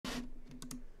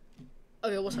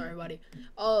Okay, what's up, everybody?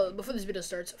 Before this video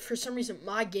starts, for some reason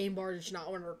my game bar does not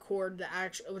want to record the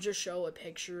actual. It would just show a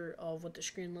picture of what the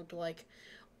screen looked like.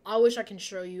 I wish I can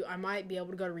show you. I might be able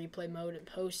to go to replay mode and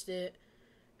post it,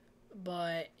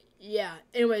 but yeah.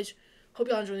 Anyways, hope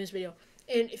y'all enjoying this video.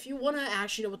 And if you want to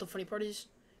actually know what the funny part is,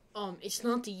 it's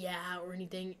not the yeah or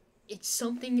anything. It's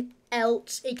something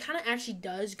else. It kind of actually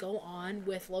does go on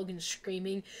with Logan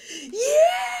screaming, yeah!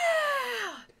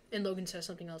 And Logan says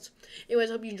something else. Anyways,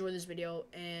 I hope you enjoyed this video,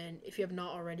 and if you have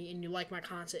not already and you like my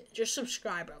content, just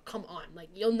subscribe, bro. Come on. Like,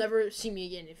 you'll never see me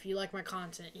again if you like my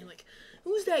content. You're like,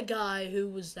 who's that guy who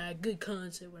was that good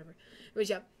content, whatever. Anyways,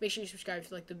 yeah, make sure you subscribe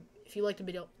if you like the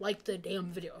video. Like the damn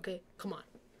video, okay? Come on.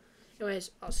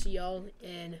 Anyways, I'll see y'all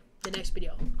in the next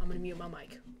video. I'm gonna mute my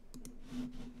mic.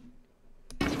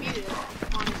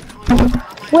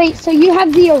 Wait, so you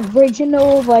have the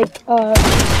original, like,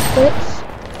 clips?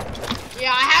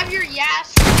 Yeah, I have your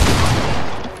yes.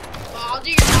 Well, I'll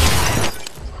do your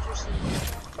yes.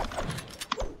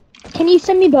 Can you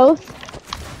send me both?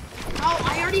 No,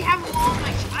 I already have them all.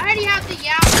 I already have the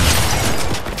yeah.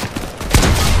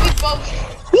 We both.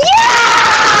 Yeah!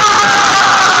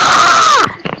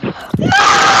 Mom!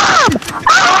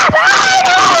 I'm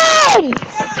hiding!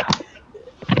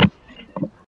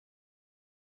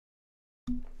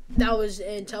 That was,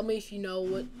 and tell me if you know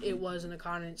what it was in the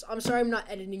comments. I'm sorry I'm not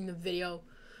editing the video,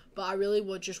 but I really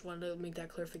just wanted to make that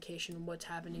clarification of what's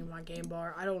happening in my game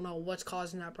bar. I don't know what's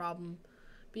causing that problem.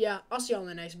 But yeah, I'll see y'all in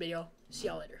the next video. See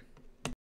y'all later.